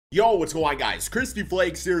Yo, what's going on, guys? Crispy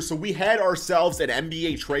Flakes here. So we had ourselves an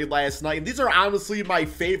NBA trade last night, and these are honestly my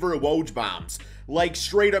favorite Woj bombs. Like,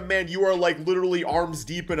 straight up, man, you are like literally arms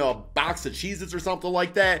deep in a box of Cheez-Its or something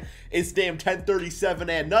like that. It's damn 10:37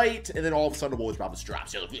 at night, and then all of a sudden the Woj bomb just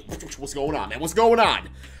drops. You're like, what's going on, man? What's going on?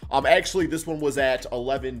 Actually, this one was at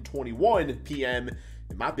 11:21 p.m.,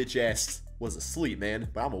 and my bitch ass was asleep, man.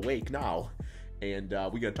 But I'm awake now, and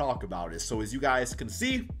we're gonna talk about it. So as you guys can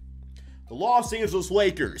see, the Los Angeles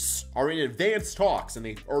Lakers are in advanced talks, and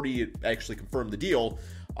they already actually confirmed the deal,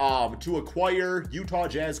 to acquire Utah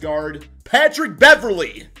Jazz guard Patrick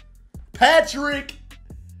Beverley. Patrick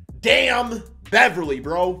damn Beverley,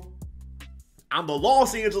 bro. On the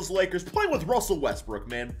Los Angeles Lakers, playing with Russell Westbrook,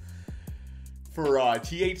 man. For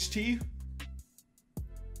THT,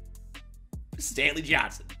 Stanley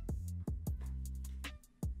Johnson.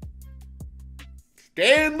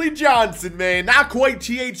 Stanley Johnson, man. Not quite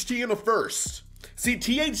THT in the first. See,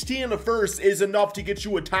 THT in the first is enough to get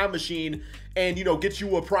you a time machine and, you know, get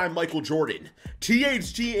you a prime Michael Jordan.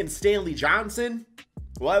 THT and Stanley Johnson,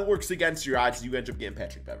 well, that works against your odds. You end up getting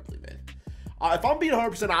Patrick Beverley, man. If I'm being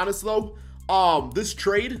 100% honest, though, this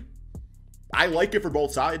trade, I like it for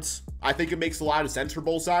both sides. I think it makes a lot of sense for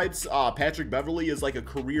both sides. Patrick Beverley is like a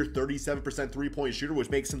career 37% three-point shooter, which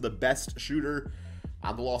makes him the best shooter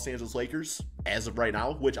on the Los Angeles Lakers as of right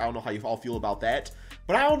now, which I don't know how you all feel about that.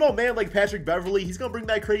 But I don't know, man. Like, Patrick Beverley, he's gonna bring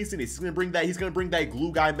that craziness. He's gonna bring that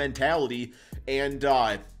glue guy mentality. And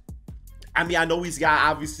I mean, I know he's got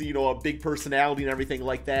obviously, you know, a big personality and everything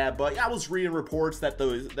like that. But yeah, I was reading reports that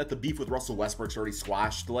the beef with Russell Westbrook's already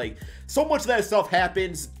squashed. Like, so much of that stuff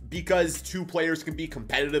happens because two players can be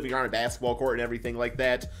competitive and you're on a basketball court and everything like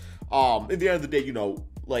that. At the end of the day, you know,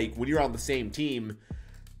 like when you're on the same team,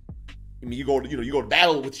 I mean, you go to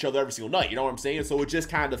battle with each other every single night, you know what I'm saying? So it just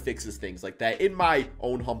kind of fixes things like that, in my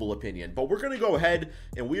own humble opinion. But we're going to go ahead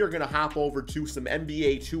and we are going to hop over to some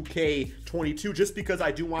NBA 2K22 just because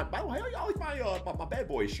I do want, by the way, I like my bad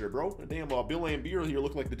boy shirt, bro. The damn Bill Laimbeer here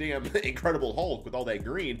looking like the damn Incredible Hulk with all that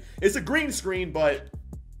green. It's a green screen, but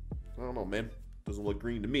I don't know, man. Doesn't look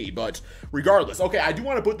green to me, but regardless. Okay, I do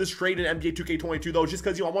want to put this trade in NBA 2K22, though, just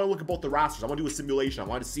because, you know, I want to look at both the rosters. I want to do a simulation. I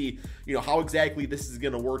want to see, you know, how exactly this is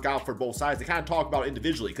going to work out for both sides. They kind of talk about it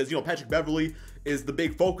individually because, you know, Patrick Beverley is the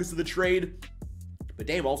big focus of the trade. But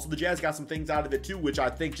damn, also the Jazz got some things out of it, too, which I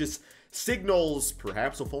think just signals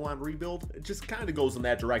perhaps a full-on rebuild. It just kind of goes in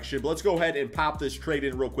that direction. But let's go ahead and pop this trade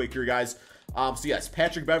in real quick here, guys. So yes,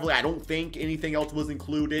 Patrick Beverley, I don't think anything else was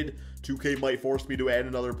included. 2K might force me to add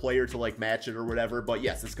another player to like match it or whatever. But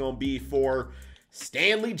yes, it's going to be for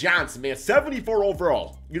Stanley Johnson, man. 74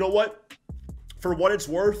 overall. You know what? For what it's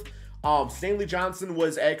worth, Stanley Johnson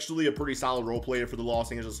was actually a pretty solid role player for the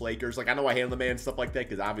Los Angeles Lakers. Like, I know I hate the man and stuff like that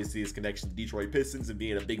because obviously his connection to Detroit Pistons and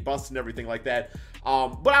being a big bust and everything like that.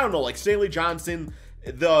 But I don't know, like Stanley Johnson,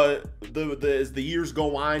 as the years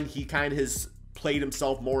go on, he kind of has played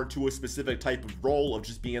himself more into a specific type of role of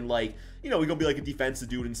just being like, you know, he's gonna be like a defensive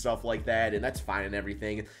dude and stuff like that, and that's fine and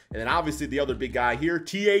everything. And then obviously the other big guy here,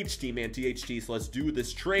 THT, man, THT. So let's do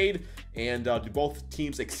this trade, and do both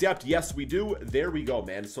teams accept? Yes, we do. There we go,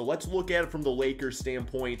 man. So let's look at it from the Lakers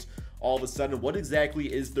standpoint. All of a sudden, what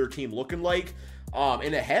exactly is their team looking like?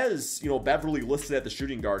 And it has, you know, Beverley listed at the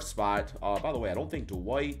shooting guard spot. By the way, I don't think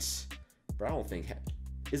Dwight, but I don't think,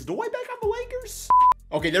 is Dwight back on the Lakers?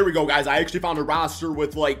 Okay, there we go, guys. I actually found a roster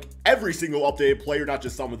with, like, every single updated player, not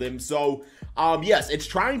just some of them. So, yes, it's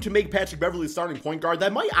trying to make Patrick Beverley starting point guard.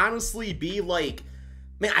 That might honestly be, like,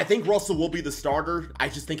 man, I think Russell will be the starter. I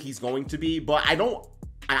just think he's going to be. But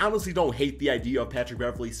I honestly don't hate the idea of Patrick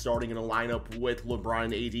Beverley starting in a lineup with LeBron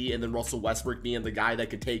and AD and then Russell Westbrook being the guy that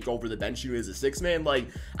could take over the bench unit as a six-man. Like,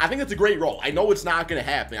 I think that's a great role. I know it's not going to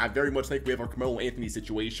happen. I very much think we have our Carmelo Anthony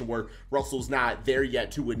situation where Russell's not there yet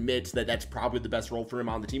to admit that that's probably the best role for him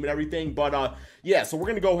on the team and everything. But, yeah, so we're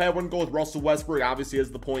going to go ahead. We're going to go with Russell Westbrook, obviously,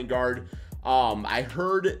 as the point guard. I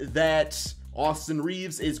heard that Austin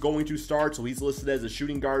Reeves is going to start, so he's listed as a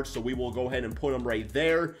shooting guard, so we will go ahead and put him right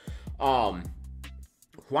there.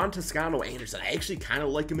 Juan Toscano Anderson, I actually kind of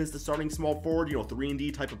like him as the starting small forward, you know,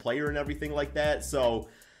 3-and-D type of player and everything like that. So,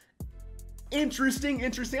 interesting. I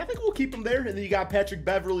think we'll keep him there. And then you got Patrick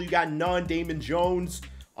Beverley, you got Nunn, Damon Jones.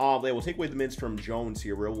 They will take away the minutes from Jones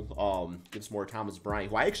here. We'll get some more Thomas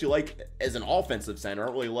Bryant, who I actually like as an offensive center. I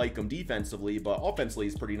don't really like him defensively, but offensively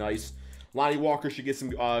he's pretty nice. Lonnie Walker should get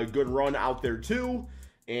some good run out there too.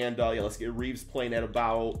 And, yeah, let's get Reeves playing at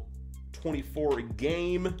about 24 a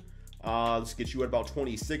game. Let's get you at about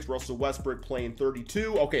 26. Russell Westbrook playing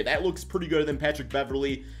 32. Okay, that looks pretty good. Then Patrick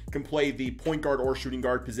Beverley can play the point guard or shooting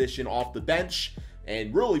guard position off the bench.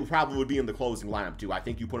 And really probably would be in the closing lineup too. I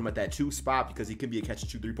think you put him at that 2 spot because he can be a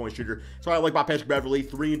catch-and-shoot 3-point shooter. So I like about Patrick Beverley,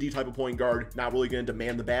 3-and-D type of point guard, not really going to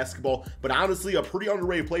demand the basketball, but honestly a pretty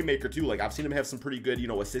underrated playmaker too. Like I've seen him have some pretty good, you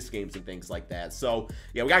know, assist games and things like that. So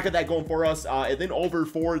yeah, we got to get that going for us. And then over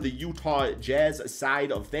for the Utah Jazz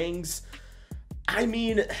side of things, I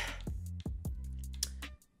mean,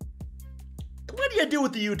 what do you do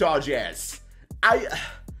with the Utah Jazz?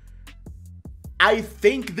 I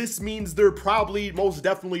think this means they're probably most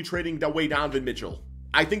definitely trading away Donovan Mitchell.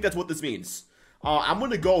 I think that's what this means. I'm going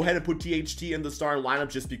to go ahead and put THT in the starting lineup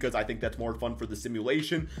just because I think that's more fun for the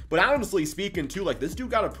simulation. But honestly speaking too, like this dude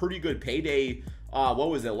got a pretty good payday, what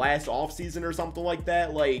was it, last offseason or something like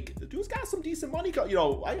that. Like the dude's got some decent money, you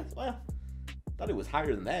know, I thought it was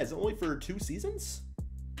higher than that. Is it only for 2 seasons?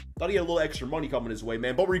 Thought he had a little extra money coming his way,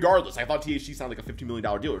 man. But regardless, I thought THT sounded like a $50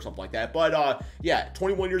 million deal or something like that. But, yeah,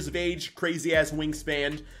 21 years of age, crazy-ass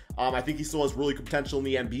wingspan. I think he still has really good potential in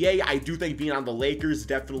the NBA. I do think being on the Lakers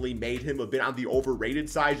definitely made him a bit on the overrated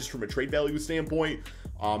side, just from a trade value standpoint.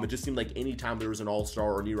 It just seemed like anytime there was an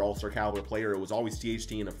all-star or near all-star caliber player, it was always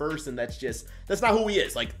THT in the first, and that's not who he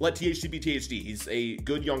is. Like, let THT be THT. He's a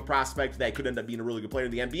good young prospect that could end up being a really good player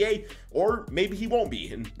in the NBA, or maybe he won't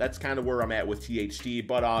be, and that's kind of where I'm at with THT.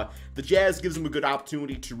 But the Jazz gives him a good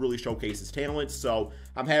opportunity to really showcase his talent, so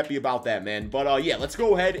I'm happy about that, man. But yeah, let's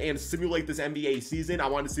go ahead and simulate this NBA season. I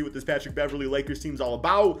want to see what this Patrick Beverley Lakers team's all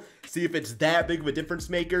about, see if it's that big of a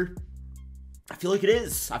difference maker. I feel like it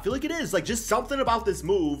is. I feel like it is. Like, just something about this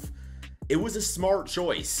move, it was a smart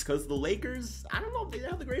choice. Because the Lakers, I don't know if they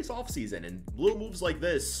have the greatest offseason. And little moves like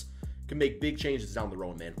this can make big changes down the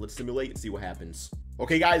road, man. Let's simulate and see what happens.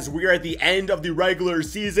 Okay, guys, we are at the end of the regular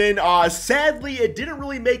season. Sadly, it didn't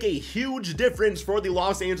really make a huge difference for the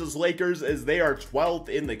Los Angeles Lakers as they are 12th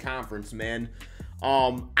in the conference, man.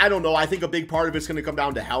 I don't know. I think a big part of it's going to come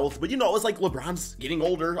down to health. But, you know, it's like LeBron's getting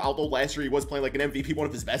older. Although last year he was playing like an MVP, one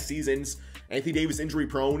of his best seasons. Anthony Davis injury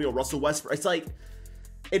prone. You know, Russell Westbrook. It's like,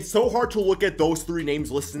 it's so hard to look at those 3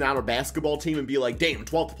 names listed on a basketball team and be like, damn,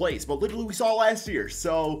 12th place. But literally we saw last year.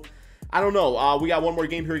 So, I don't know. We got one more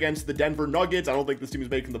game here against the Denver Nuggets. I don't think this team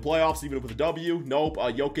is making the playoffs, even with a W. Nope.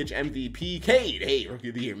 Jokic MVP. Cade. Hey, rookie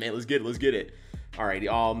of the year, man. Let's get it. Let's get it. All right,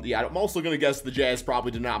 yeah, I'm also going to guess the Jazz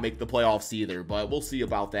probably did not make the playoffs either, but we'll see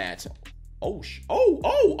about that. Oh,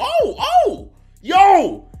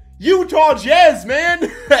 yo, Utah Jazz,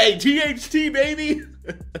 man. Hey, THT, baby.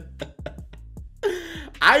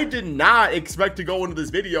 I did not expect to go into this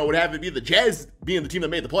video and have it be the Jazz being the team that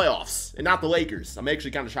made the playoffs and not the Lakers. I'm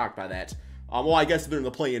actually kind of shocked by that. Well, I guess they're in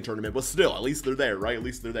the play-in tournament, but still, at least they're there, right? At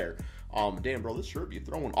least they're there. Damn, bro, this shirt be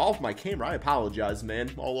throwing off my camera. I apologize,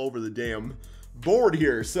 man. All over the damn board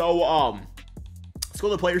here. So let's go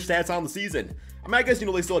to the player stats on the season. I mean, I guess, you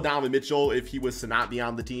know, they still have Donovan Mitchell. If he was to not be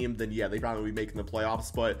on the team, then yeah, they probably would be making the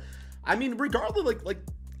playoffs. But I mean, regardless, like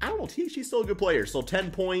I don't know, THT's still a good player. So 10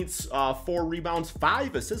 points, 4 rebounds,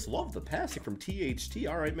 5 assists. Love the passing from THT.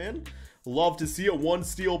 All right, man. Love to see it. 1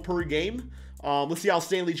 steal per game. Let's see how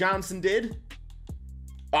Stanley Johnson did.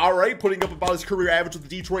 All right, putting up about his career average with the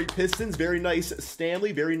Detroit Pistons. Very nice,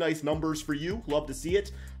 Stanley. Very nice numbers for you. Love to see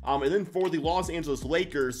it. And then for the Los Angeles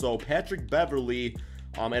Lakers, so Patrick Beverley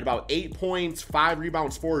at about 8 points, 5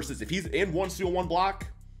 rebounds, 4 assists. If he's in 1 steal, 1 block,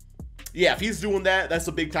 yeah, if he's doing that, that's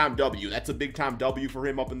a big-time W. That's a big-time W for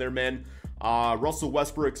him up in there, man. Russell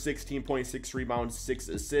Westbrook, 16.6 rebounds, 6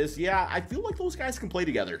 assists. Yeah, I feel like those guys can play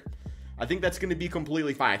together. I think that's going to be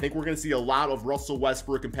completely fine. I think we're going to see a lot of Russell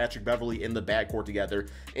Westbrook and Patrick Beverley in the backcourt together.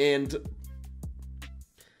 And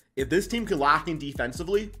if this team can lock in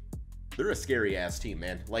defensively, they're a scary-ass team,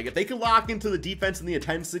 man. Like, if they can lock into the defense and the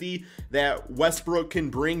intensity that Westbrook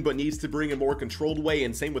can bring but needs to bring in a more controlled way,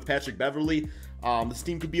 and same with Patrick Beverley, this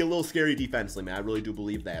team could be a little scary defensively, man. I really do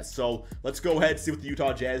believe that. So, let's go ahead and see what the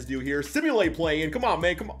Utah Jazz do here. Simulate play-in. Come on,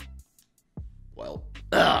 man. Come on. Well,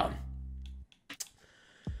 at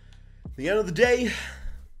the end of the day, I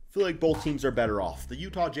feel like both teams are better off. The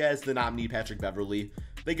Utah Jazz did not need Patrick Beverley.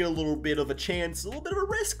 They get a little bit of a chance, a little bit of a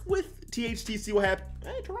risk with THT. See what happens.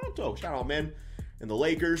 Hey, Toronto, shout out, man. And the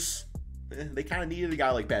Lakers, they kind of needed a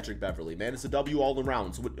guy like Patrick Beverley, man. It's a W all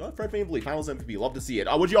around. So, Fred VanVleet, Finals MVP. Love to see it.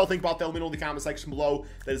 What do y'all think about that? Let me know in the comment section below.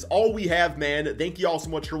 That is all we have, man. Thank you all so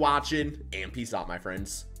much for watching, and peace out, my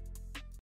friends.